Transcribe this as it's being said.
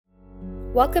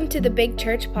Welcome to the Big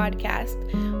Church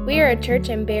Podcast. We are a church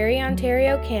in Barrie,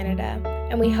 Ontario, Canada,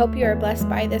 and we hope you are blessed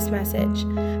by this message.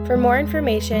 For more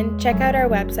information, check out our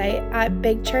website at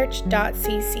bigchurch.cc.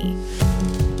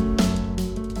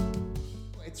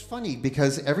 It's funny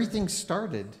because everything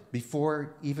started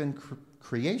before even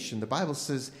creation. The Bible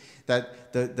says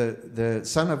that the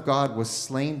Son of God was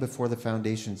slain before the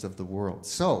foundations of the world.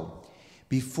 So,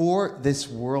 before this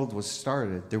world was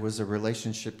started, there was a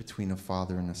relationship between a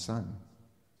father and a son.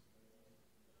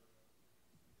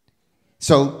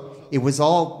 So it was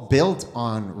all built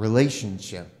on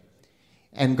relationship.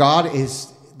 And God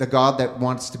is the God that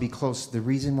wants to be close. The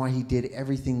reason why he did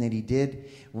everything that he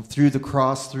did through the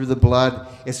cross, through the blood,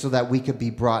 is so that we could be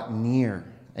brought near.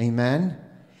 Amen?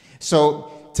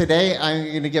 So today I'm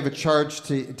going to give a charge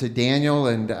to Daniel,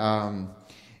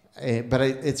 but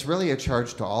it's really a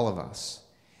charge to all of us.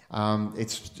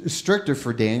 It's stricter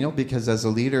for Daniel because as a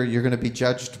leader, you're going to be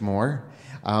judged more.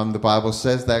 The Bible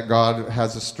says that God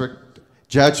has a strict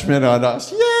judgment on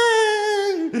us. Yay!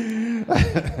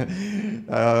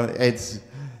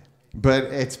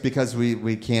 It's because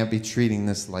we can't be treating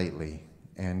this lightly,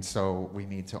 and so we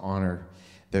need to honor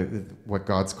what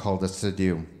God's called us to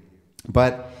do.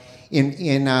 But in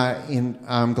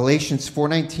Galatians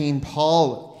 4:19,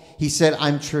 Paul, he said,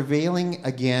 "I'm travailing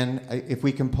again." If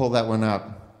we can pull that one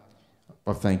up.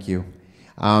 Well, thank you.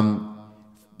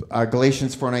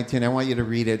 Galatians 4:19. I want you to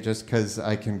read it just because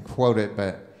I can quote it,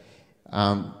 but.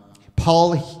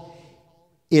 Paul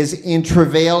is in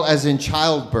travail as in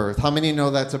childbirth. How many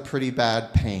know that's a pretty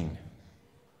bad pain?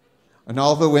 And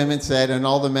all the women said, and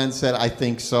all the men said, I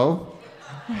think so.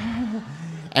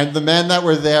 And the men that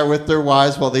were there with their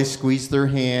wives while they squeezed their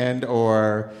hand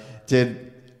or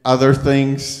did other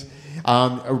things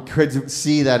could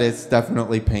see that it's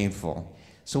definitely painful.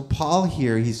 So Paul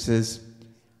here, he says,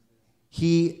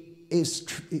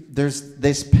 there's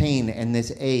this pain and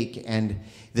this ache and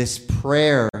this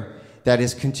prayer that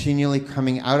is continually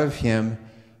coming out of him,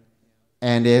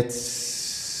 and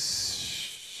it's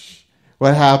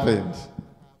what happened.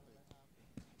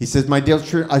 He says, "My dear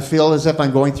church, I feel as if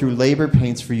I'm going through labor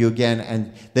pains for you again,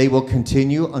 and they will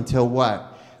continue until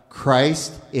what?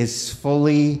 Christ is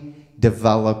fully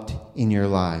developed in your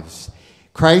lives.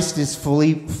 Christ is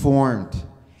fully formed."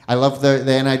 I love the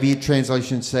NIV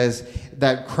translation says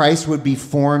that Christ would be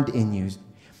formed in you.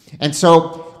 And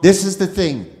so this is the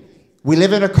thing. We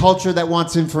live in a culture that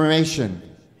wants information,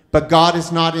 but God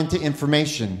is not into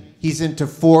information. He's into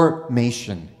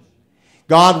formation.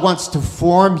 God wants to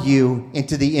form you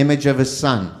into the image of his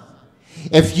son.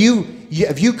 If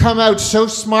you come out so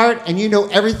smart and you know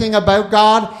everything about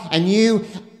God and you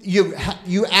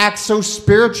act so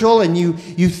spiritual and you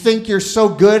think you're so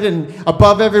good and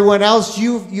above everyone else,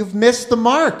 you've missed the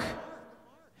mark.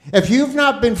 If you've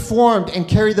not been formed and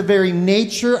carry the very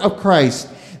nature of Christ,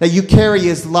 that you carry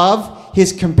his love,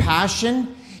 his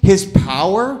compassion, his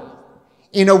power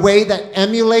in a way that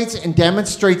emulates and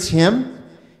demonstrates him,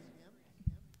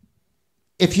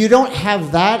 if you don't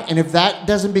have that, and if that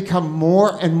doesn't become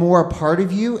more and more a part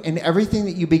of you in everything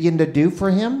that you begin to do for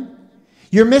him,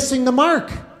 you're missing the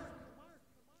mark.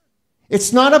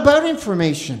 It's not about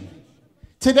information.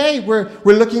 Today, we're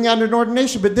looking at an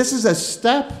ordination, but this is a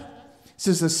step. This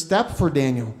is a step for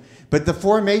Daniel. But the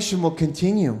formation will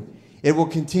continue. It will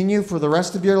continue for the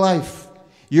rest of your life.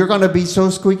 You're going to be so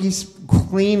squeaky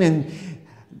clean and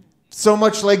so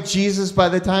much like Jesus by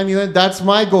the time you end. That's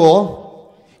my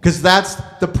goal, because that's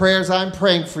the prayers I'm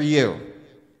praying for you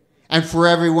and for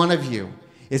every one of you,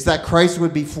 is that Christ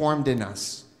would be formed in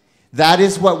us. That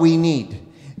is what we need.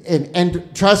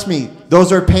 And trust me,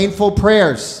 those are painful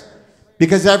prayers,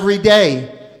 because every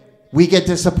day we get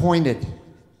disappointed.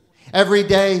 Every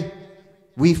day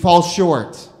we fall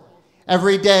short.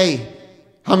 Every day,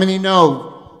 how many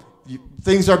know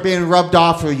things are being rubbed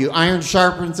off of you? Iron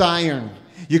sharpens iron.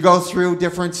 You go through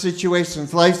different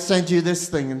situations. Life sends you this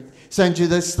thing and sends you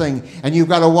this thing, and you've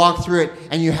got to walk through it,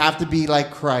 and you have to be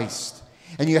like Christ.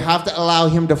 And you have to allow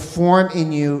him to form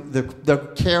in you the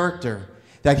character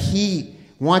that he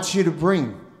wants you to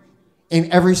bring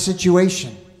in every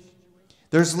situation.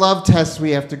 There's love tests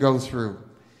we have to go through.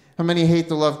 How many hate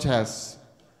the love tests?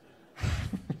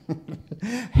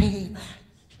 Hey,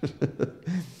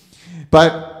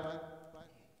 but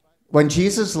when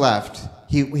Jesus left,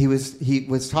 he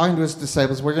was talking to his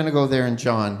disciples. We're going to go there in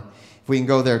John. If we can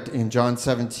go there in John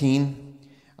 17.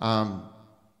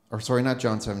 Not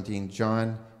John 17,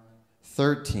 John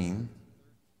 13.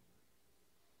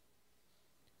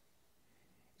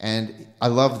 And I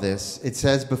love this. It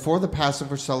says, before the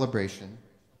Passover celebration,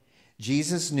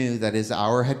 Jesus knew that his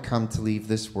hour had come to leave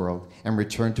this world and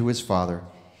return to his Father.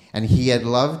 And he had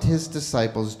loved his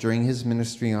disciples during his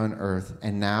ministry on earth,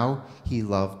 and now he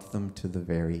loved them to the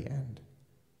very end.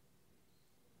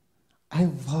 I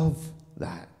love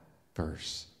that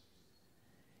verse.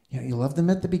 You loved them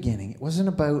at the beginning. It wasn't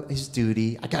about his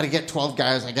duty. I got to get 12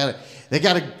 guys. They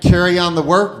got to carry on the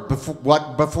work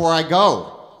before I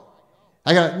go.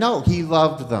 No, he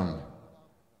loved them.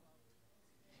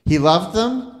 He loved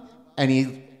them, and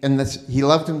he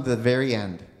loved them to the very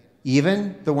end,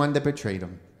 even the one that betrayed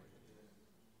him.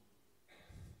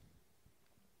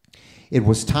 It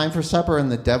was time for supper,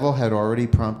 and the devil had already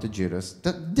prompted Judas.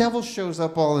 The devil shows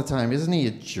up all the time. Isn't he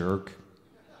a jerk?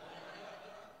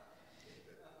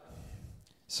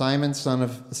 Simon, son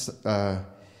of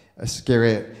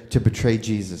Iscariot, to betray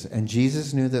Jesus. And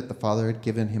Jesus knew that the Father had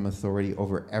given him authority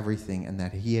over everything, and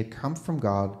that he had come from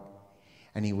God,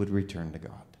 and he would return to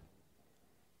God.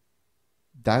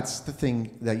 That's the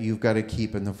thing that you've got to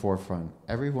keep in the forefront.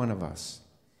 Every one of us.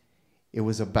 It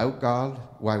was about God,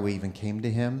 why we even came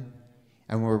to him,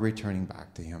 and we're returning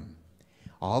back to him.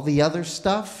 All the other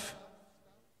stuff,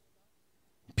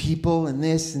 people and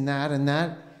this and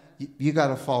that, you got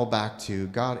to fall back to,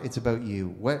 God, it's about you.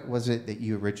 What was it that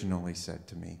you originally said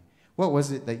to me? What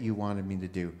was it that you wanted me to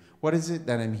do? What is it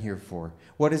that I'm here for?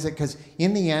 What is it? Because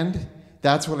in the end,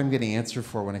 that's what I'm going to answer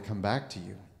for when I come back to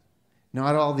you.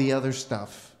 Not all the other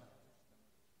stuff.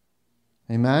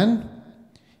 Amen?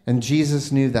 And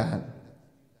Jesus knew that.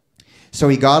 So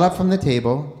he got up from the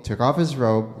table, took off his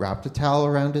robe, wrapped a towel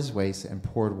around his waist, and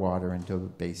poured water into a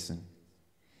basin.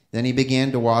 Then he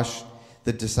began to wash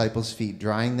the disciples' feet,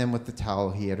 drying them with the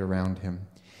towel he had around him.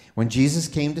 When Jesus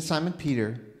came to Simon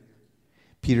Peter,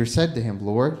 Peter said to him,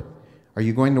 Lord, are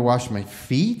you going to wash my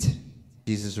feet?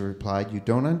 Jesus replied, you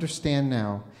don't understand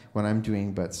now what I'm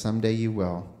doing, but someday you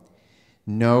will.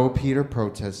 No, Peter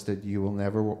protested, you will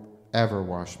never ever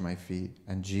wash my feet.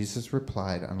 And Jesus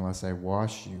replied, unless I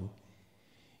wash you,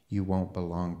 you won't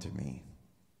belong to me.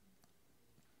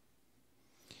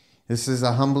 This is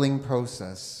a humbling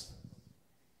process.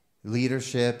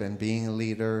 Leadership and being a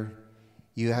leader,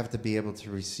 you have to be able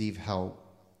to receive help.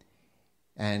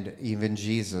 And even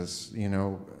Jesus,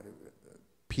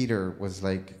 Peter was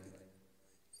like,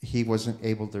 he wasn't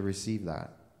able to receive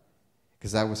that.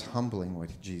 Because that was humbling what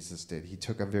Jesus did. He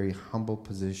took a very humble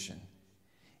position.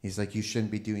 He's like, you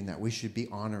shouldn't be doing that. We should be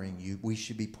honoring you. We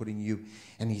should be putting you.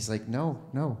 And he's like,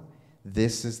 no.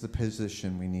 This is the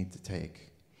position we need to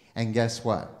take. And guess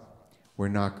what? We're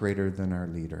not greater than our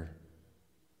leader.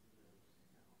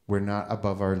 We're not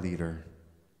above our leader.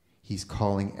 He's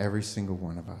calling every single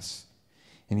one of us.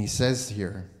 And he says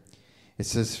here, it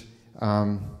says,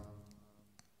 and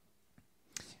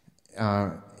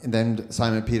then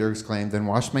Simon Peter exclaimed, then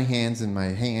wash my hands and my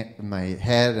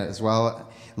head as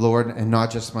well, Lord, and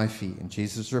not just my feet. And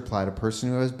Jesus replied, a person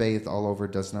who has bathed all over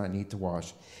does not need to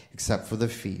wash, except for the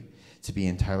feet, to be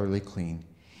entirely clean.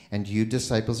 And you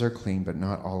disciples are clean, but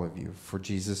not all of you. For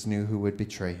Jesus knew who would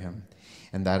betray him.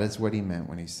 And that is what he meant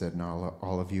when he said, not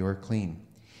all of you are clean.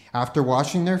 After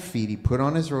washing their feet, he put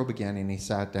on his robe again, and he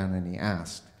sat down and he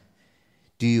asked,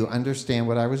 do you understand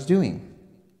what I was doing?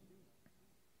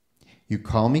 You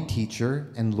call me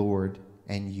teacher and Lord,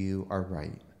 and you are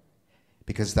right,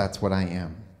 because that's what I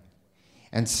am.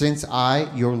 And since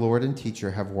I, your Lord and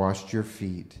teacher, have washed your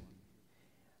feet,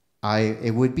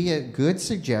 it would be a good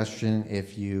suggestion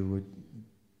if you would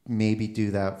maybe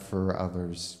do that for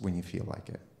others when you feel like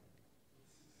it.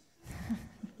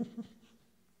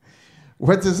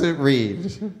 What does it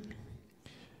read?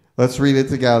 Let's read it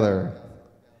together.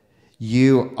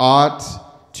 You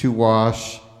ought to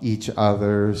wash each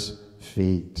other's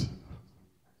feet.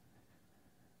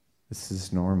 This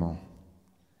is normal.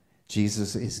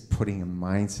 Jesus is putting a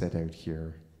mindset out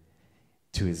here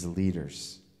to his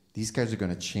leaders. These guys are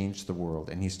going to change the world,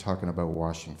 and he's talking about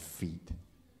washing feet.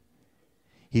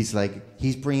 He's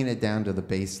bringing it down to the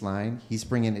baseline. He's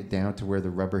bringing it down to where the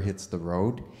rubber hits the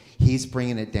road. He's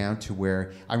bringing it down to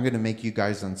where I'm going to make you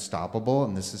guys unstoppable,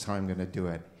 and this is how I'm going to do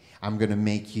it. I'm going to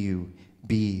make you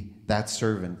be that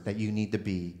servant that you need to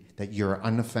be, that you're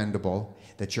unoffendable,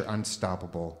 that you're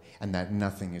unstoppable, and that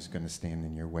nothing is going to stand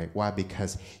in your way. Why?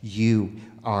 Because you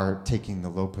are taking the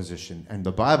low position. And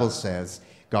the Bible says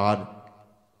God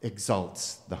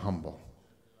exalts the humble.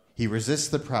 He resists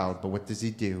the proud, but what does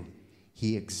he do?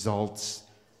 He exalts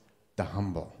the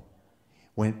humble.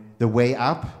 When the way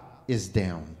up is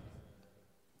down.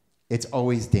 It's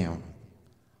always down.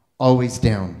 Always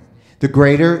down. The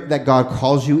greater that God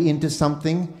calls you into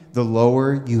something, the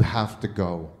lower you have to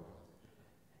go.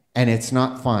 And it's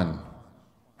not fun.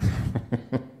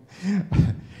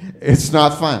 It's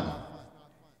not fun.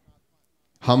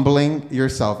 Humbling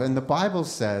yourself. And the Bible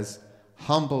says,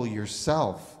 Humble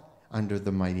yourself under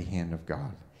the mighty hand of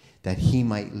God, that he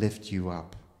might lift you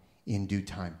up in due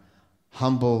time.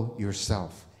 Humble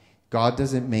yourself. God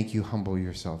doesn't make you humble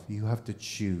yourself. You have to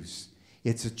choose.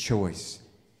 It's a choice.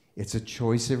 It's a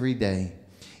choice every day.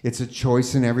 It's a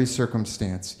choice in every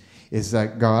circumstance. Is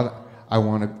that, God, I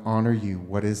want to honor you.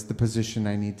 What is the position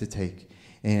I need to take?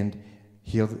 And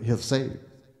he'll say,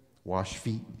 wash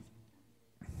feet.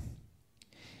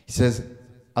 He says,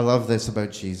 I love this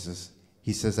about Jesus.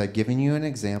 He says, I've given you an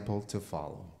example to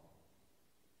follow.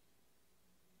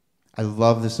 I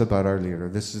love this about our leader.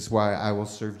 This is why I will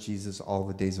serve Jesus all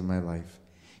the days of my life,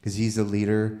 because he's a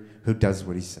leader who does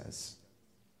what he says.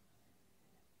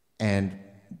 And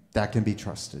that can be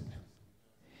trusted.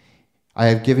 I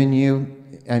have given you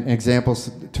an example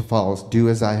to follow. Do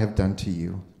as I have done to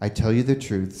you. I tell you the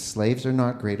truth. Slaves are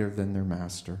not greater than their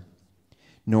master,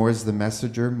 nor is the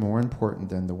messenger more important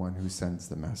than the one who sends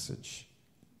the message.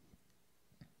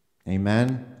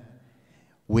 Amen?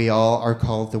 We all are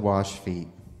called to wash feet.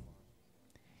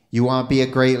 You want to be a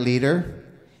great leader?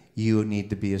 You need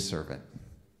to be a servant.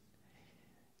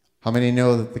 How many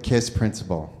know that the KISS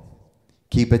principle?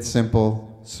 Keep it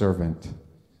simple, servant.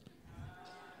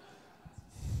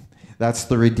 That's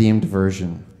the redeemed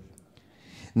version.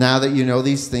 Now that you know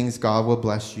these things, God will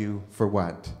bless you for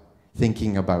what?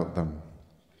 Thinking about them.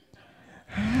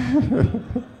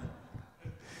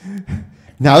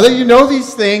 Now that you know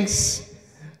these things,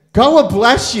 God will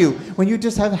bless you when you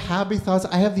just have happy thoughts.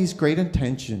 I have these great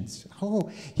intentions. Oh,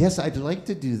 yes, I'd like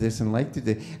to do this and like to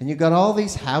do. And you got all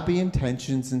these happy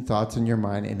intentions and thoughts in your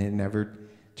mind, and it never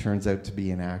turns out to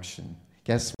be in action.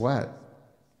 Guess what?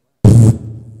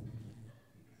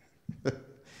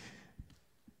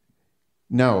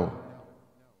 No.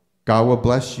 God will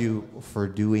bless you for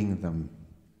doing them.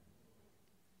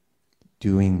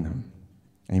 Doing them.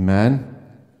 Amen?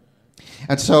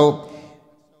 And so,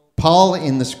 Paul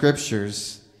in the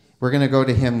scriptures, we're going to go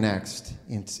to him next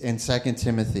in 2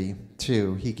 Timothy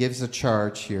 2. He gives a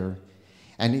charge here.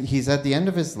 And he's at the end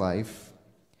of his life.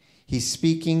 He's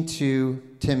speaking to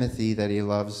Timothy that he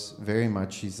loves very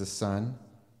much. He's a son.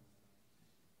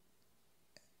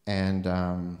 And,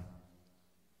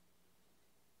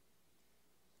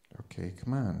 okay,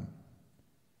 come on.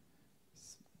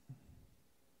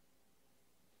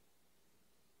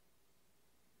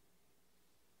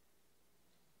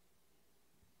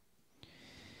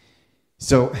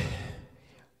 So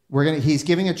he's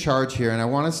giving a charge here, and I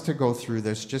want us to go through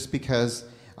this just because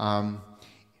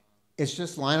it's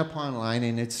just line upon line,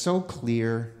 and it's so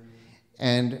clear.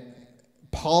 And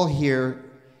Paul here,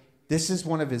 this is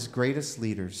one of his greatest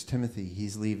leaders, Timothy.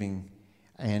 He's leaving,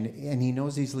 and he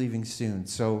knows he's leaving soon.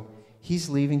 So he's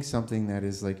leaving something that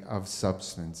is like of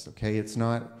substance, okay? It's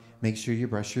not make sure you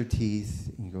brush your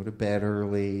teeth and you go to bed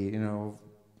early,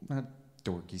 not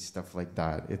dorky stuff like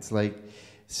that. It's like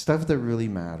stuff that really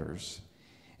matters.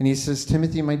 And he says,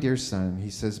 Timothy, my dear son, he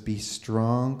says, be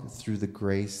strong through the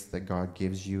grace that God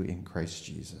gives you in Christ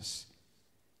Jesus.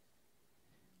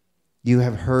 You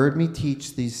have heard me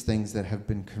teach these things that have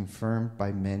been confirmed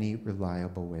by many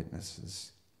reliable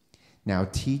witnesses. Now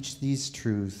teach these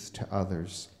truths to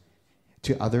others,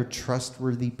 to other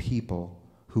trustworthy people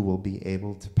who will be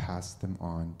able to pass them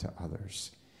on to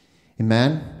others.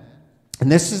 Amen?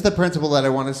 And this is the principle that I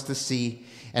want us to see.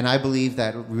 And I believe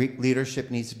that leadership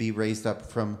needs to be raised up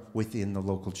from within the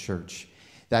local church.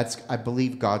 That's, I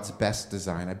believe, God's best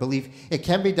design. I believe it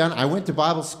can be done. I went to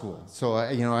Bible school, so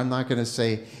I'm not going to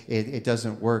say it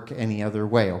doesn't work any other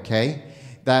way, okay?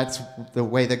 That's the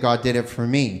way that God did it for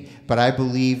me. But I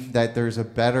believe that there's a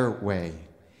better way.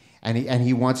 And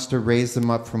he wants to raise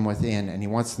them up from within, and he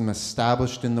wants them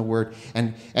established in the Word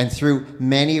and through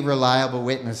many reliable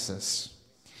witnesses.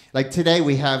 Like today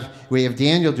we have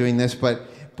Daniel doing this, but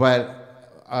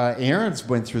Aaron's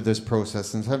went through this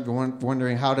process, and I'm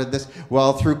wondering how did this?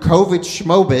 Well, through COVID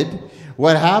schmobid,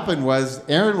 what happened was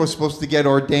Aaron was supposed to get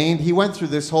ordained. He went through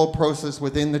this whole process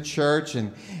within the church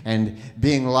and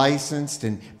being licensed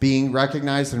and being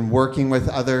recognized and working with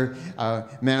other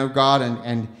men of God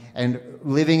and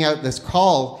living out this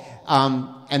call.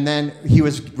 And then he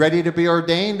was ready to be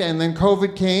ordained, and then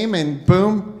COVID came, and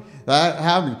boom. That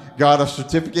happened. Got a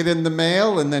certificate in the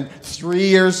mail, and then 3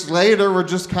 years later, we're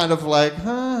just kind of like,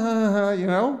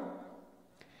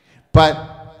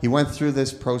 But he went through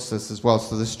this process as well,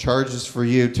 so this charge is for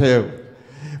you too.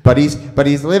 But he's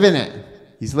living it.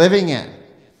 He's living it.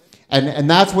 And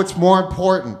that's what's more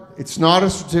important. It's not a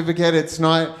certificate. It's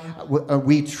not.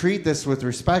 We treat this with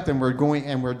respect, and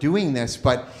we're doing this,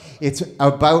 but it's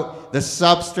about the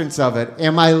substance of it.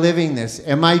 Am I living this?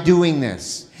 Am I doing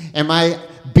this? Am I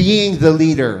being the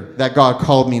leader that God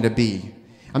called me to be?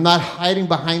 I'm not hiding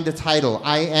behind a title.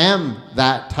 I am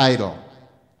that title.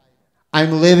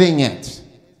 I'm living it.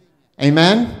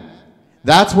 Amen?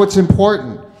 That's what's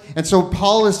important. And so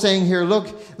Paul is saying here,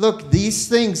 look, these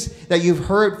things that you've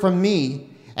heard from me,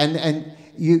 and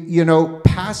you know,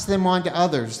 pass them on to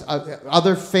others,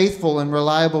 other faithful and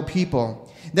reliable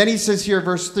people. Then he says here,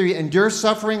 verse 3, endure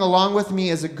suffering along with me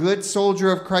as a good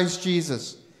soldier of Christ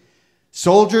Jesus.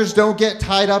 Soldiers don't get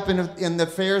tied up in the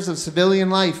affairs of civilian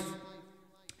life,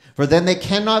 for then they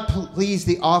cannot please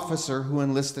the officer who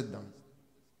enlisted them.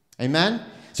 Amen?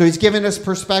 So he's giving us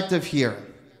perspective here.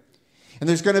 And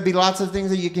there's going to be lots of things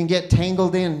that you can get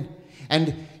tangled in.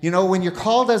 And, you know, when you're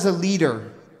called as a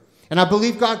leader, and I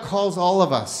believe God calls all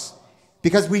of us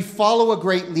because we follow a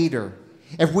great leader.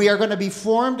 If we are going to be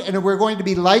formed and we're going to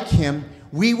be like him,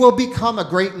 we will become a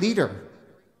great leader.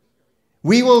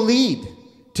 We will lead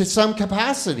to some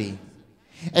capacity.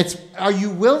 Are you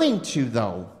willing to,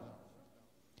 though?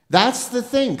 That's the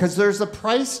thing, because there's a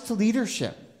price to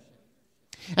leadership.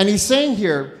 And he's saying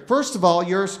here, first of all,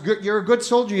 you're a good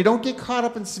soldier. You don't get caught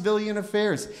up in civilian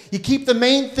affairs. You keep the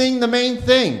main thing the main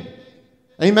thing.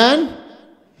 Amen?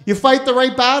 You fight the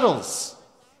right battles.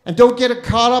 And don't get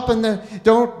caught up in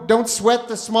don't sweat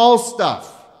the small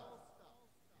stuff.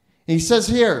 And he says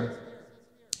here,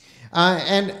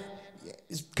 and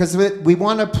because we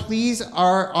want to please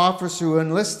our officer who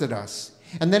enlisted us.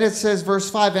 And then it says, verse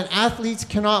 5, and athletes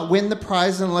cannot win the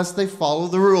prize unless they follow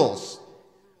the rules.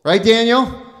 Right, Daniel?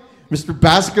 Mr.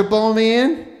 Basketball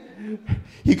Man?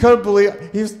 He couldn't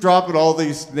believe, he was dropping all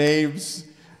these names.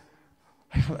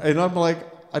 And I'm like,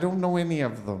 I don't know any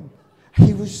of them.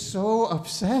 He was so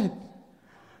upset.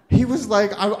 He was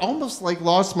like, I almost like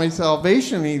lost my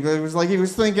salvation. It was like he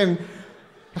was thinking,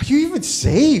 are you even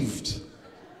saved?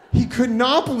 He could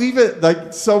not believe it,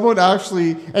 like someone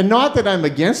actually, and not that I'm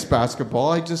against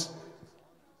basketball,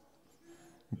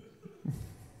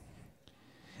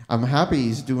 I'm happy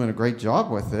he's doing a great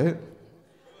job with it.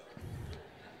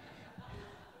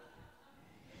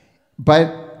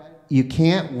 But you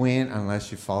can't win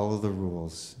unless you follow the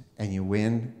rules. And you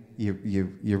win,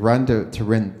 you run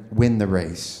to win the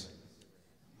race.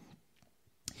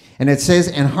 And it says,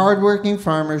 and hardworking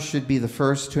farmers should be the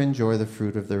first to enjoy the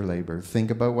fruit of their labor. Think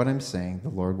about what I'm saying. The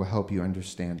Lord will help you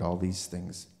understand all these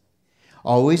things.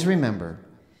 Always remember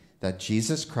that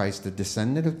Jesus Christ, the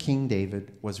descendant of King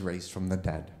David, was raised from the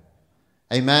dead.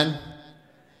 Amen?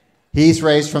 He's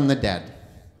raised from the dead.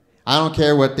 I don't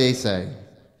care what they say.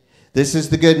 This is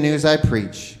the good news I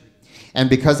preach. And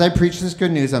because I preach this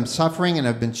good news, I'm suffering and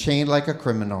I've been chained like a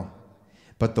criminal.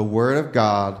 But the word of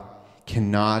God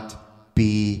cannot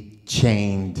be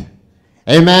chained.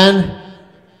 Amen?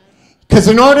 Because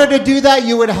in order to do that,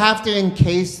 you would have to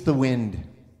encase the wind.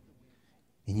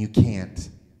 And you can't.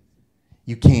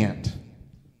 You can't.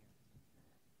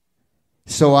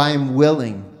 So I am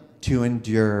willing to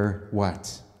endure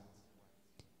what?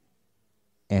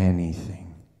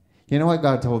 Anything. You know what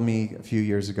God told me a few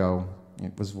years ago?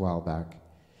 It was a while back.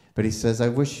 But he says, I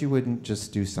wish you wouldn't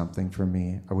just do something for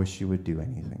me. I wish you would do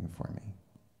anything for me.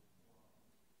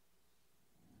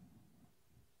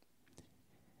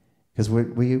 Because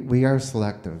we are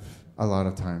selective a lot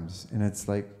of times. And it's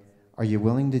like, are you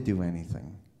willing to do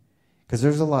anything? Because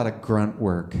there's a lot of grunt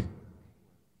work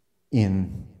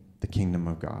in the kingdom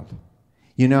of God.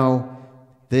 You know,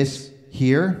 this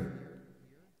here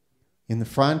in the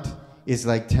front is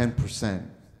like 10%.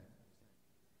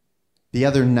 The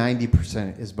other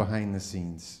 90% is behind the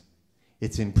scenes.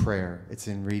 It's in prayer. It's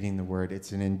in reading the word.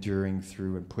 It's in enduring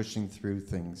through and pushing through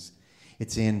things.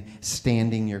 It's in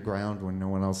standing your ground when no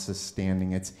one else is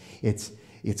standing.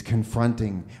 It's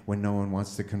confronting when no one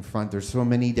wants to confront. There's so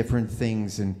many different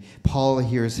things. And Paul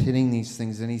here is hitting these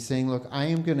things. And he's saying, look, I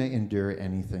am going to endure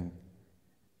anything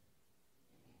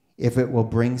if it will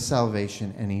bring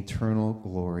salvation and eternal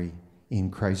glory in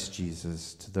Christ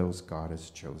Jesus to those God has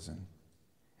chosen.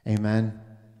 Amen.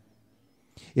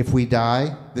 If we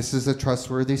die, this is a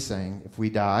trustworthy saying, if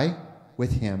we die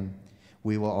with him,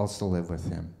 we will also live with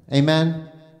him. Amen.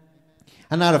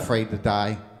 I'm not afraid to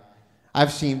die.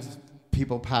 I've seen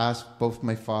people pass, both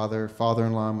my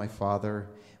father-in-law, my father,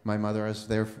 my mother. I was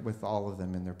there with all of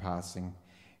them in their passing.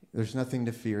 There's nothing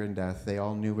to fear in death. They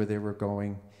all knew where they were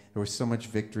going. There was so much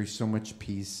victory, so much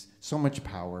peace, so much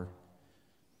power.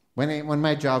 When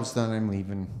my job's done, I'm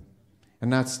leaving. I'm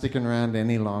not sticking around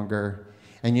any longer.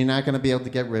 And you're not going to be able to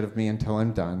get rid of me until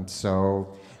I'm done.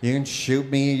 So you can shoot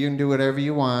me. You can do whatever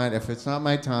you want. If it's not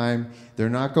my time, they're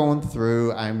not going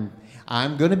through. I'm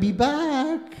going to be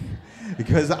back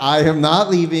because I am not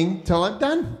leaving till I'm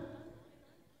done.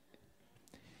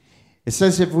 It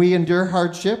says if we endure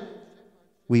hardship,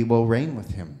 we will reign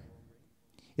with him.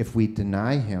 If we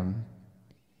deny him,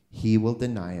 he will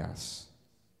deny us.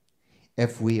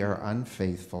 If we are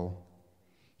unfaithful,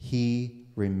 he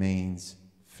remains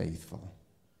faithful.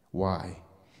 Why?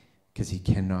 Because he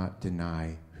cannot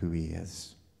deny who he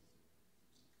is.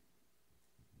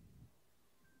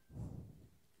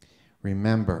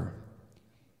 Remind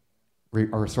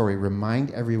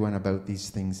everyone about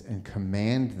these things and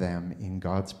command them in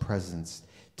God's presence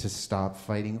to stop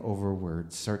fighting over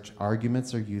words. Such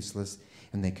arguments are useless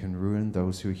and they can ruin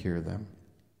those who hear them.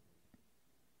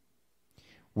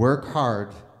 Work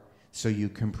hard so you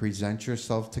can present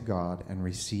yourself to God and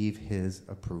receive his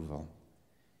approval.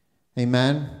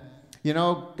 Amen. You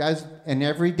know, guys, and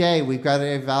every day we've got to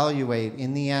evaluate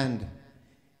in the end,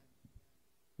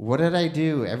 what did I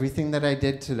do? Everything that I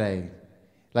did today.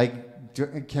 Like,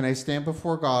 can I stand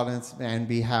before God and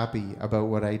be happy about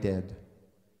what I did?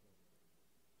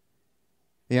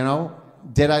 You know,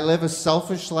 did I live a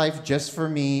selfish life just for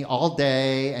me all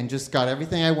day and just got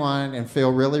everything I want and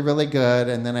feel really, really good?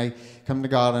 And then I come to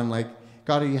God and I'm like,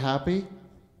 God, are you happy?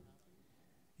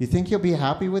 You think he'll be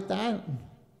happy with that?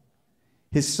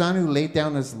 His son who laid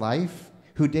down his life,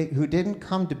 who didn't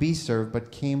come to be served,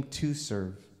 but came to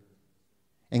serve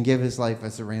and give his life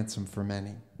as a ransom for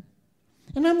many.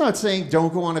 And I'm not saying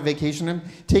don't go on a vacation. I'm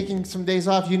taking some days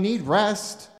off. You need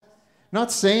rest. Not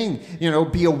saying, be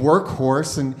a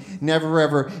workhorse and never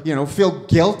ever, feel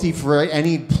guilty for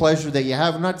any pleasure that you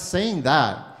have. I'm not saying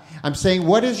that. I'm saying,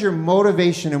 what is your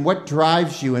motivation and what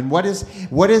drives you and what is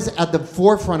at the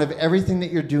forefront of everything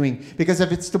that you're doing? Because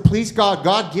if it's to please God,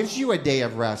 God gives you a day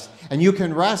of rest. And you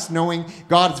can rest knowing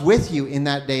God's with you in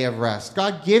that day of rest.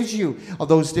 God gives you all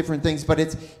those different things, but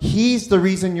he's the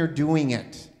reason you're doing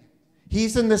it.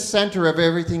 He's in the center of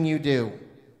everything you do.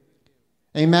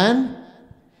 Amen?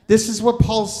 This is what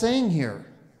Paul's saying here.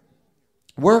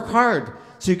 Work hard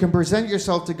so you can present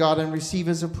yourself to God and receive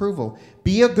his approval.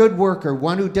 Be a good worker,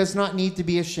 one who does not need to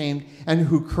be ashamed and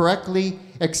who correctly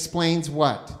explains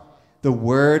what? The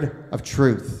word of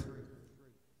truth.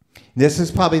 This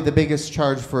is probably the biggest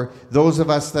charge for those of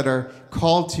us that are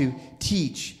called to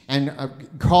teach and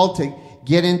called to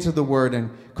get into the word and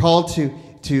called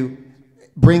to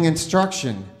bring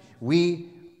instruction. We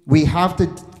have to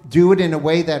do it in a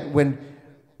way that when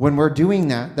we're doing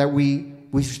that we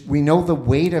know the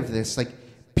weight of this. Like,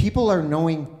 people are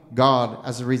knowing God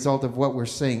as a result of what we're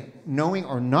saying, knowing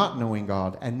or not knowing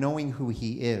God, and knowing who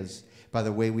he is by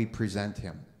the way we present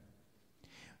him.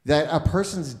 That a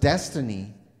person's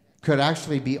destiny could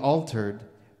actually be altered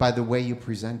by the way you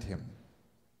present him.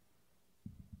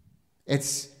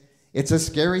 It's a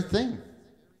scary thing.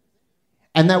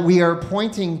 And that we are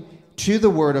pointing to the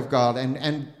word of God,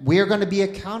 and we are going to be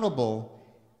accountable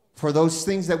for those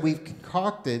things that we've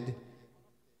concocted.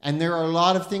 And there are a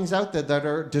lot of things out there that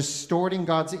are distorting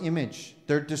God's image.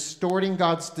 They're distorting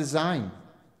God's design.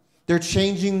 They're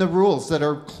changing the rules that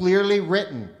are clearly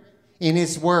written in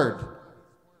his word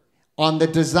on the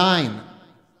design.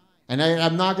 And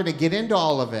I'm not going to get into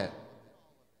all of it,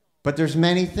 but there's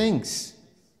many things.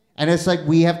 And it's like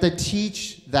we have to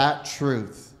teach that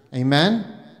truth.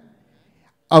 Amen?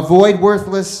 Avoid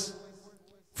worthless,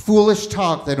 foolish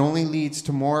talk that only leads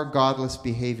to more godless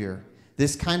behavior.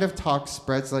 This kind of talk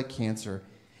spreads like cancer,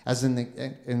 as in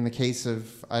the case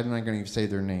of, I'm not going to say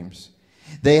their names.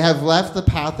 They have left the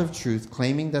path of truth,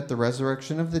 claiming that the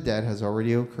resurrection of the dead has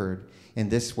already occurred. In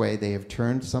this way, they have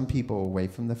turned some people away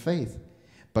from the faith.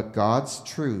 But God's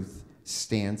truth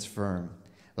stands firm,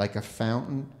 like a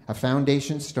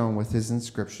foundation stone with his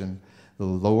inscription, "The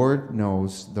Lord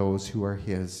knows those who are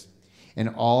his, and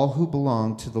all who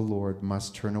belong to the Lord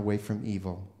must turn away from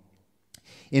evil."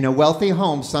 In a wealthy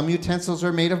home, some utensils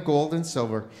are made of gold and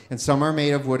silver, and some are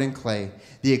made of wood and clay.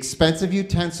 The expensive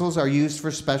utensils are used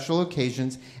for special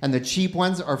occasions, and the cheap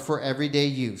ones are for everyday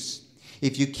use.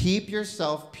 If you keep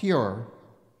yourself pure,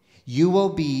 you will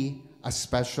be a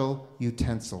special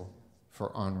utensil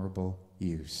for honorable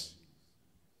use.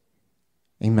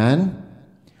 Amen?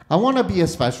 I want to be a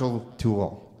special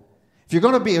tool. If you're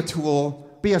going to be a tool,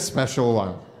 be a special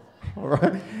one. All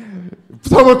right? If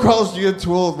someone calls you a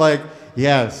tool, like,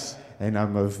 yes, and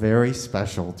I'm a very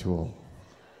special tool.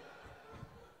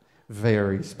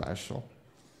 Very special.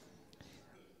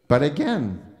 But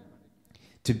again,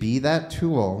 to be that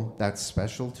tool, that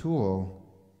special tool,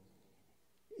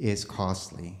 is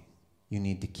costly. You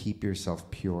need to keep yourself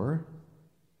pure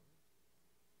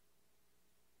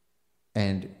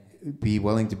and be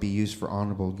willing to be used for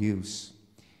honorable use.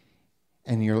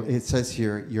 And it says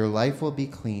here, your life will be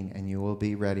clean and you will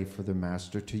be ready for the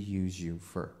master to use you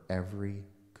for every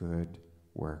good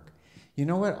work. You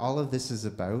know what all of this is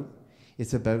about?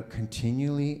 It's about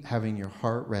continually having your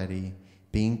heart ready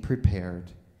being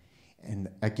prepared, and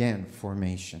again,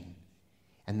 formation.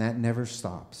 And that never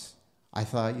stops. I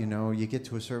thought, you get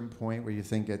to a certain point where you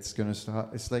think it's going to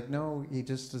stop. It's like, no, he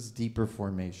just does deeper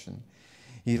formation.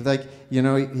 He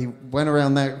he went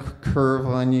around that curve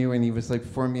on you, and he was like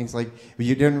forming. It's like,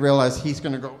 you didn't realize he's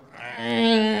going to go.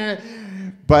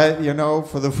 But,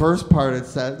 for the first part,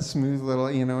 it's that smooth little,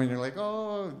 and you're like,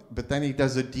 oh. But then he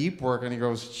does a deep work, and he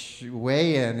goes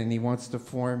way in, and he wants to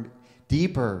form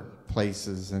deeper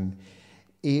places. And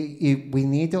we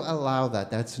need to allow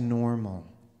that. That's normal.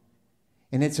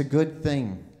 And it's a good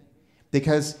thing.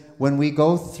 Because when we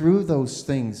go through those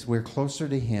things, we're closer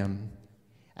to him,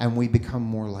 and we become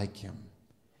more like him.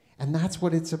 And that's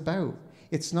what it's about.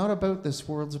 It's not about this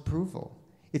world's approval.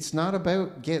 It's not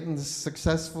about getting the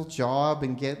successful job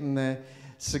and getting the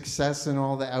success and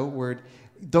all the outward.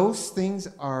 Those things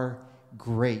are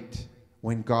great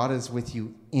when God is with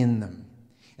you in them.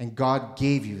 And God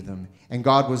gave you them. And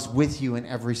God was with you in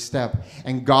every step.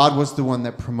 And God was the one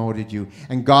that promoted you.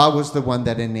 And God was the one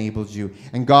that enabled you.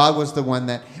 And God was the one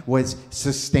that was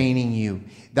sustaining you.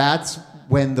 That's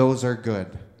when those are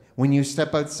good. When you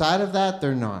step outside of that,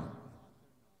 they're not.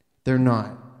 They're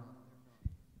not.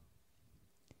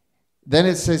 Then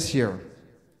it says here,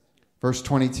 verse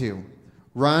 22,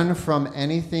 run from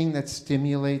anything that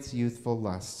stimulates youthful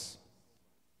lusts.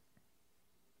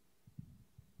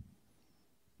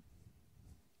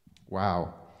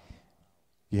 Wow.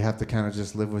 You have to kind of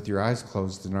just live with your eyes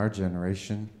closed in our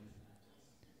generation.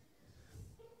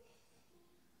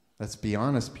 Let's be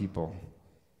honest, people.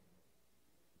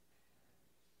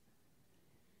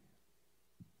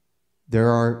 There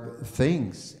are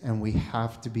things, and we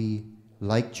have to be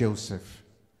like Joseph.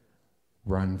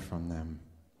 Run from them.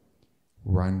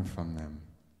 Run from them.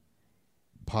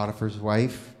 Potiphar's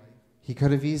wife, he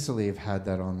could have easily have had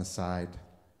that on the side.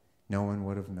 No one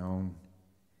would have known.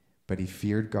 But he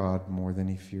feared God more than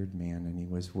he feared man, and he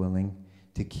was willing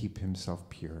to keep himself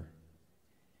pure.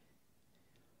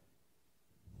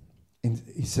 And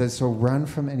he says, so run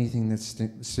from anything that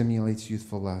stimulates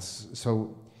youthful lusts.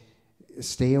 So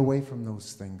stay away from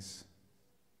those things.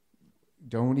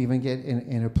 Don't even get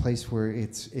in a place where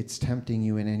it's tempting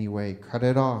you in any way. Cut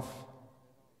it off.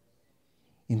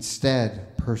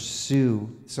 Instead,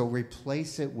 pursue. So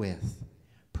replace it with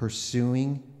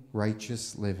pursuing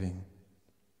righteous living,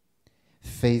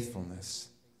 faithfulness,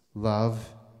 love,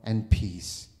 and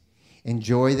peace.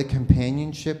 Enjoy the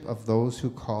companionship of those who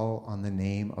call on the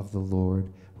name of the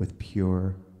Lord with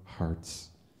pure hearts.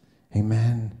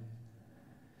 Amen.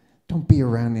 Don't be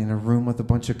around in a room with a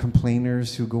bunch of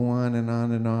complainers who go on and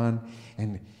on and on.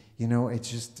 And,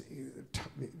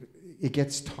 it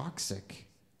gets toxic.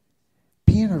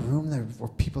 Be in a room where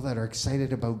people that are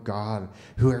excited about God,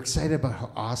 who are excited about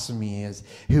how awesome he is,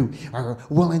 who are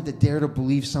willing to dare to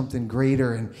believe something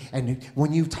greater. And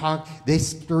when you talk, they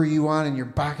spur you on and you're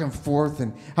back and forth.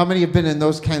 And how many have been in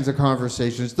those kinds of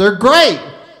conversations? They're great.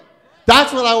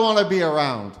 That's what I want to be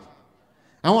around.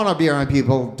 I want to be around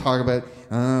people who talk about,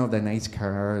 the nice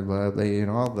car, blah,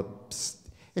 blah, all the...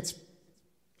 It's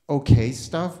okay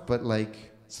stuff, but,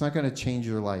 it's not going to change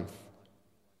your life.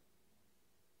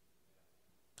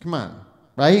 Come on,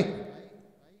 right?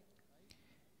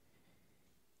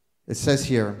 It says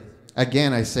here,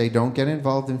 again, I say, don't get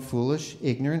involved in foolish,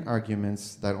 ignorant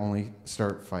arguments that only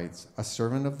start fights. A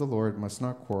servant of the Lord must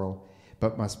not quarrel,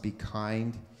 but must be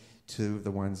kind to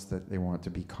the ones that they want to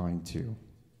be kind to.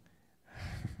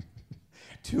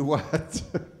 To what?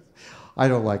 I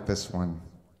don't like this one.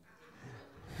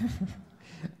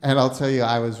 And I'll tell you,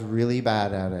 I was really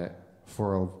bad at it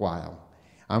for a while.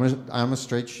 I'm a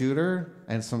straight shooter,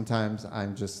 and sometimes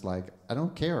I'm just like, I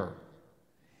don't care.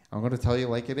 I'm going to tell you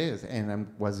like it is, and I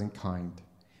wasn't kind.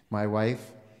 My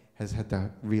wife has had to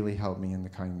really help me in the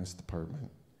kindness department.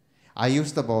 I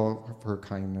used up all of her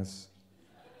kindness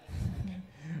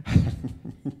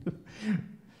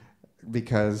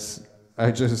because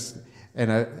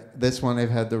this one I've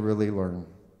had to really learn,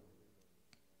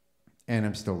 and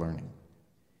I'm still learning.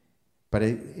 But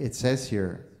it says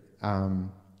here,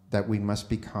 that we must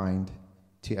be kind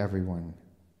to everyone.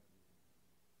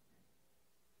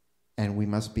 And we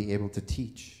must be able to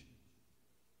teach.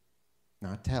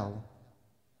 Not tell.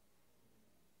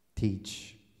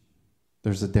 Teach.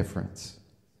 There's a difference.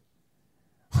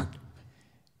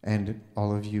 And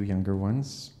all of you younger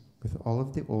ones, with all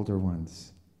of the older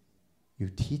ones, you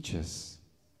teach us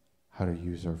how to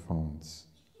use our phones.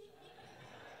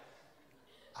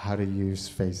 How to use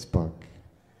Facebook,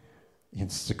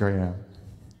 Instagram.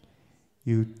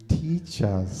 You teach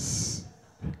us.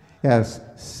 Yes,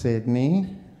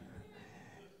 Sydney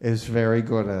is very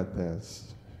good at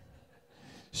this.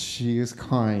 She is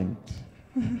kind.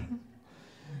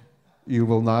 You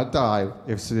will not die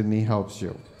if Sydney helps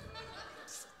you.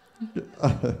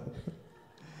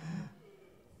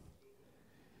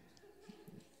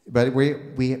 But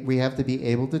we have to be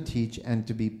able to teach and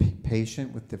to be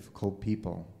patient with difficult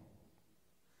people.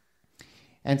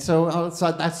 And so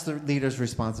that's the leader's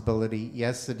responsibility.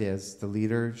 Yes, it is. The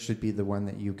leader should be the one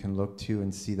that you can look to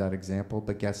and see that example.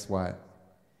 But guess what?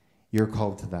 You're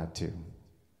called to that too.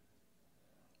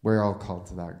 We're all called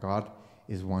to that. God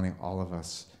is wanting all of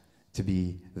us to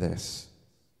be this.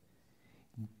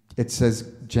 It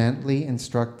says, gently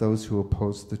instruct those who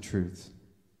oppose the truth.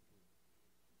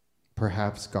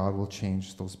 Perhaps God will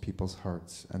change those people's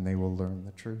hearts and they will learn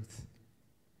the truth.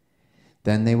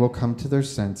 Then they will come to their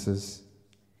senses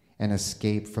and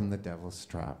escape from the devil's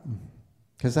trap.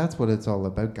 Because that's what it's all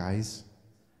about, guys.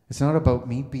 It's not about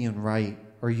me being right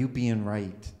or you being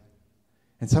right.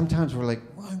 And sometimes we're like,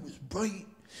 well, I was right.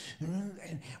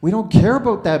 We don't care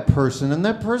about that person, and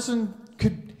that person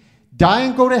could die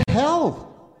and go to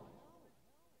hell.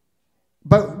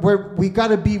 But we got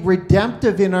to be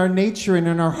redemptive in our nature and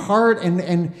in our heart,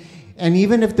 and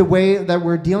even if the way that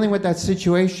we're dealing with that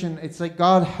situation, it's like,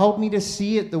 God, help me to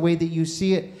see it the way that you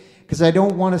see it, because I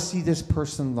don't want to see this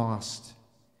person lost.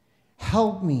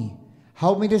 Help me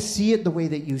to see it the way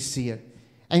that you see it.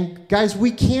 And guys,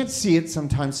 we can't see it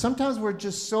sometimes. Sometimes we're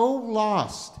just so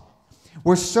lost.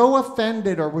 We're so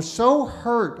offended, or we're so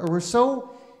hurt, or we're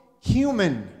so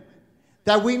human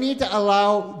that we need to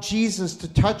allow Jesus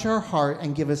to touch our heart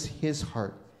and give us his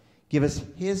heart, give us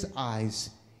his eyes,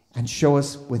 and show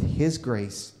us with his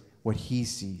grace what he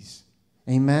sees.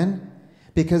 Amen?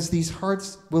 Because these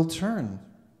hearts will turn.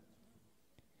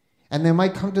 And they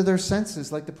might come to their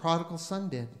senses like the prodigal son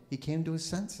did. He came to his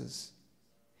senses.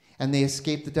 And they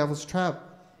escaped the devil's trap,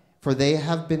 for they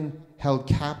have been held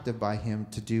captive by him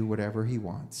to do whatever he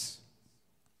wants.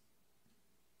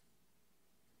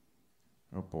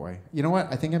 Oh boy. You know what?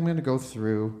 I think I'm going to go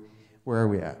through, where are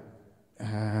we at?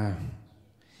 I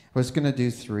was going to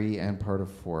do 3 and part of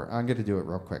 4. I'm going to do it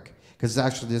real quick, because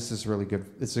actually this is really good.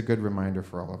 It's a good reminder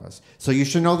for all of us. So you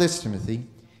should know this, Timothy.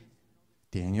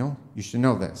 Daniel, you should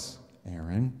know this.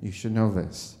 Aaron, you should know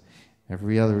this.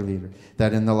 Every other leader.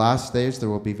 That in the last days there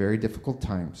will be very difficult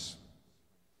times.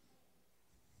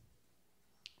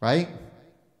 Right?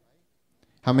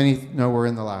 How many know we're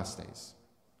in the last days?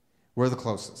 We're the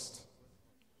closest.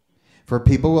 For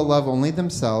people will love only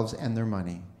themselves and their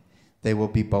money. They will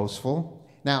be boastful.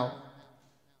 Now,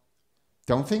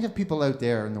 don't think of people out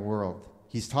there in the world.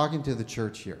 He's talking to the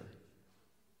church here.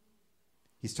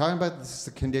 He's talking about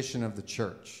the condition of the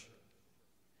church.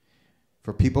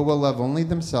 For people will love only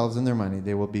themselves and their money.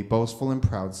 They will be boastful and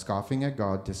proud, scoffing at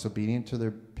God, disobedient to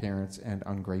their parents, and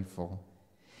ungrateful.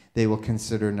 They will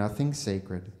consider nothing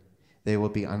sacred. They will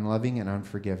be unloving and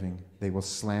unforgiving. They will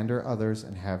slander others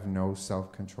and have no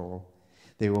self-control.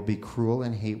 They will be cruel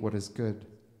and hate what is good.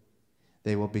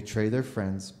 They will betray their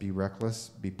friends, be reckless,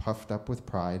 be puffed up with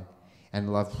pride,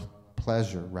 and love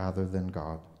pleasure rather than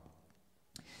God.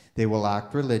 They will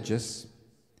act religious,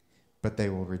 but they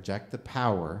will reject the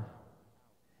power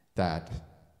that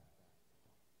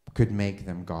could make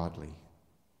them godly.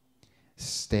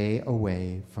 Stay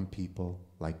away from people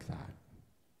like that.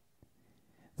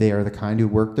 They are the kind who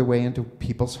work their way into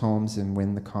people's homes and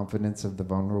win the confidence of the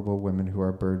vulnerable women who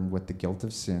are burdened with the guilt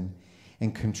of sin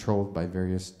and controlled by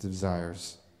various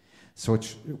desires.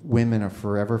 Such women are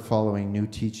forever following new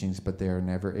teachings, but they are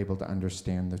never able to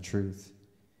understand the truth.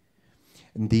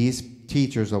 And these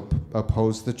teachers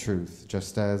oppose the truth,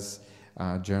 just as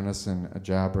Jonas and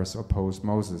Jabras opposed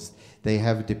Moses. They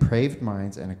have depraved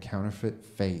minds and a counterfeit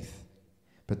faith,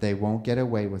 but they won't get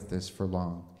away with this for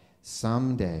long.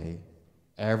 Someday,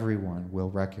 everyone will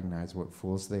recognize what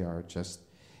fools they are, just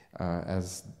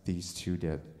as these two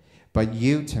did. But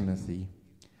you, Timothy,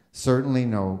 certainly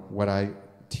know what I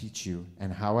teach you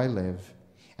and how I live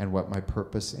and what my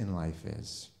purpose in life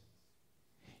is.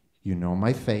 You know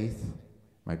my faith,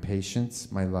 my patience,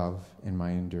 my love, and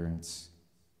my endurance.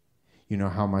 You know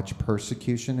how much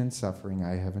persecution and suffering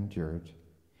I have endured.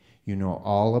 You know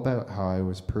all about how I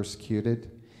was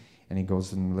persecuted, and he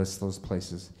goes and lists those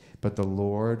places. But the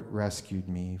Lord rescued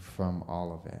me from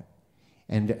all of it.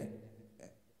 And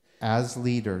as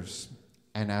leaders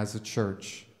and as a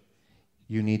church,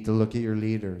 you need to look at your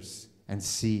leaders and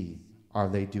see, are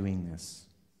they doing this?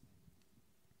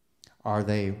 Are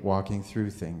they walking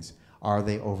through things? Are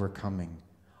they overcoming?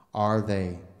 Are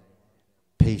they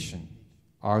patient?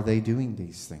 Are they doing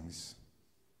these things?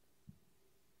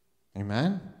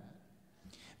 Amen?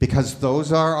 Because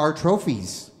those are our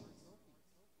trophies.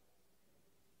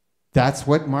 That's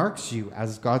what marks you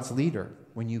as God's leader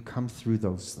when you come through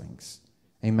those things.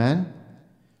 Amen?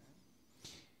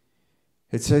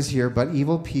 It says here, but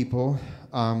evil people,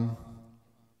 but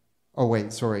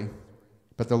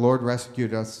the Lord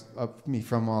rescued me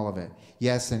from all of it.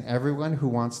 Yes, and everyone who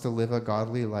wants to live a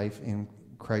godly life in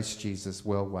Christ Jesus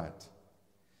will what?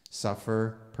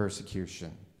 Suffer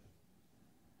persecution.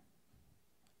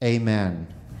 Amen.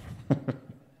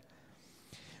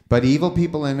 But evil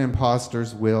people and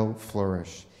impostors will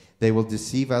flourish. They will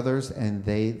deceive others, and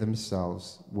they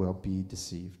themselves will be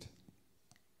deceived.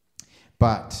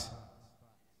 But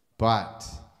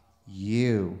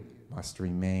you must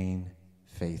remain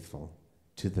faithful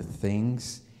to the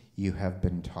things you have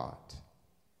been taught.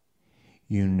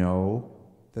 You know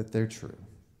that they're true.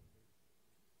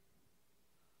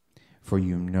 For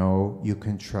you know you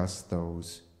can trust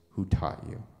those who taught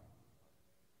you.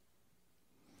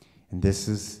 And this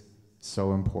is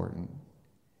so important,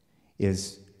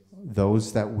 is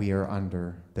those that we are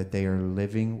under, that they are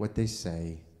living what they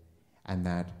say, and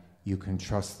that you can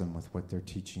trust them with what they're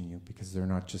teaching you, because they're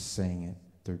not just saying it,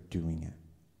 they're doing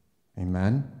it.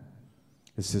 Amen?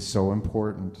 This is so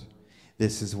important.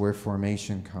 This is where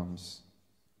formation comes.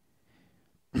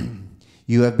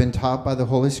 You have been taught by the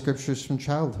Holy Scriptures from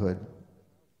childhood.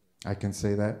 I can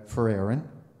say that for Aaron.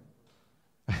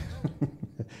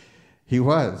 He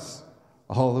was,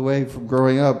 all the way from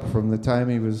growing up, from the time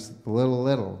he was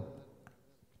little.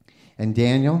 And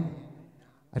Daniel,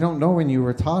 I don't know when you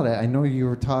were taught it. I know you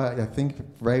were taught, I think,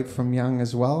 right from young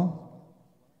as well.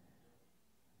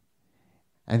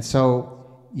 And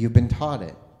so you've been taught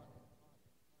it.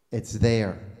 It's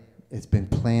there. It's been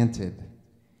planted.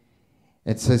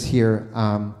 It says here,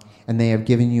 and they have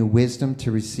given you wisdom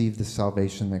to receive the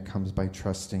salvation that comes by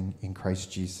trusting in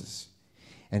Christ Jesus.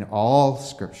 And all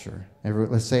Scripture,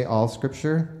 let's say all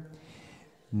Scripture,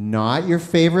 not your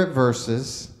favorite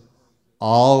verses,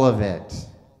 all of it.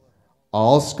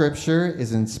 All Scripture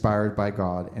is inspired by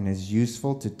God and is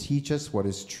useful to teach us what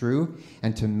is true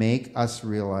and to make us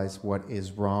realize what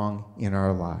is wrong in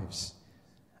our lives.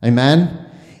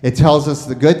 Amen? It tells us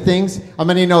the good things. How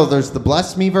many know there's the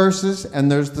bless me verses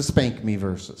and there's the spank me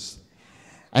verses?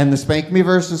 And the spank me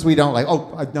verses we don't like.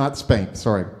 Oh, not spank,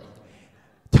 sorry.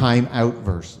 Time out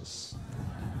verses.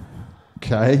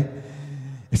 Okay?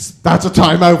 That's a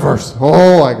time out verse.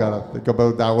 Oh, I got to think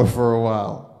about that one for a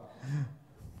while.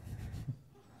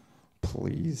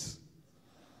 Please.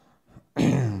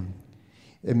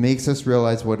 It makes us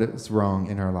realize what is wrong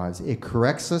in our lives. It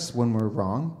corrects us when we're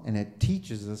wrong, and it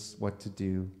teaches us what to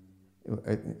do.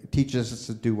 It teaches us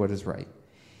to do what is right.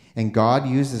 And God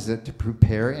uses it to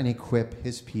prepare and equip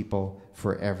his people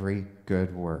for every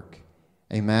good work.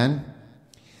 Amen?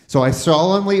 So I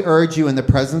solemnly urge you in the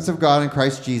presence of God in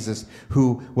Christ Jesus,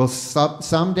 who will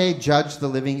someday judge the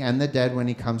living and the dead when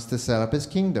he comes to set up his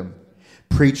kingdom.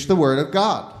 Preach the word of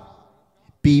God.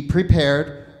 Be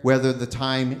prepared whether the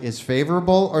time is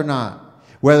favorable or not,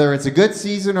 whether it's a good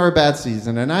season or a bad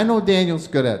season. And I know Daniel's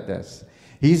good at this.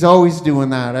 He's always doing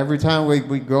that. Every time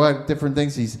we go at different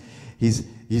things,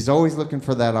 he's always looking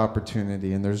for that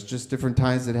opportunity. And there's just different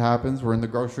times it happens. We're in the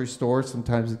grocery store.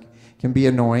 Sometimes it can be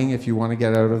annoying if you want to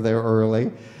get out of there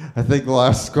early. I think the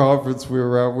last conference we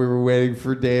were at, we were waiting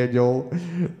for Daniel.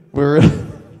 And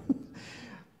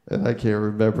I can't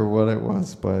remember what it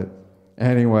was, but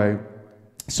anyway.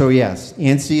 So yes,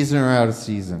 in season or out of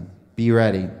season, be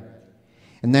ready.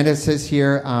 And then it says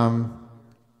here,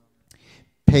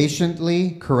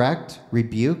 patiently correct,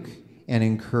 rebuke, and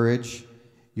encourage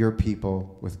your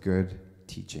people with good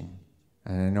teaching.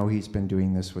 And I know he's been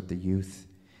doing this with the youth,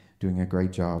 doing a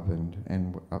great job,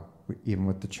 and even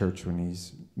with the church when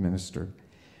he's ministered.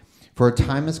 For a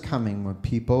time is coming when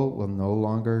people will no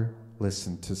longer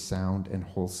listen to sound and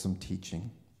wholesome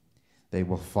teaching. They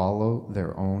will follow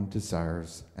their own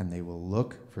desires, and they will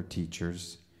look for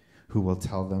teachers who will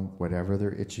tell them whatever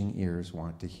their itching ears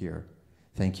want to hear.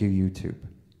 Thank you, YouTube.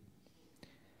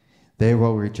 They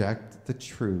will reject the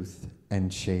truth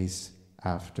and chase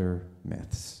after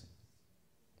myths.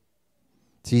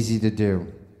 It's easy to do,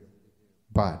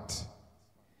 but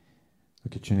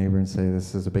look at your neighbor and say,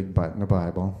 this is a big but in the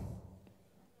Bible.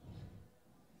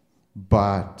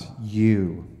 But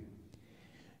you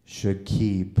should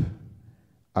keep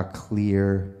a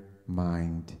clear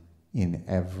mind in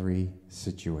every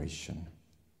situation.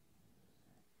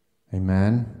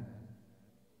 Amen?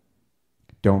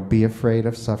 Don't be afraid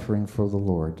of suffering for the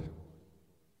Lord.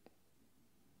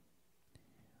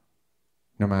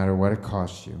 No matter what it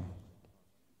costs you.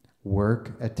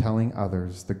 Work at telling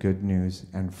others the good news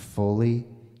and fully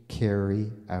carry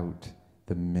out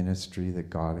the ministry that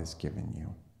God has given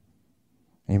you.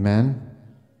 Amen?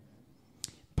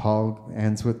 Paul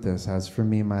ends with this, as for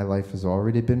me, my life has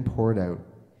already been poured out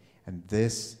And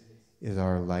this is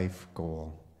our life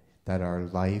goal, that our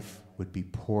life would be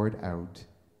poured out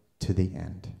to the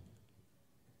end.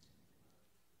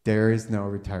 There is no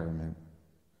retirement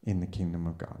in the kingdom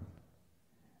of God.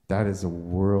 That is a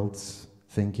world's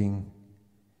thinking.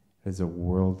 It is a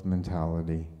world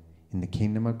mentality. In the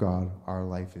kingdom of God, our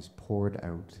life is poured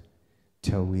out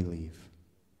till we leave.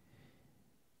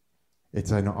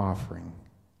 It's an offering.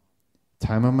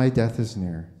 Time of my death is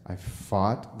near. I've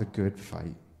fought the good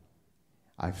fight.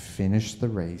 I've finished the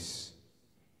race.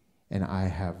 And I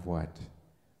have what?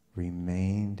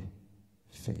 Remained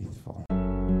faithful.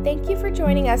 Thank you for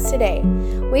joining us today.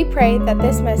 We pray that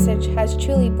this message has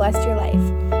truly blessed your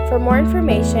life. For more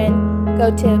information,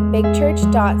 go to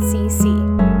bigchurch.cc.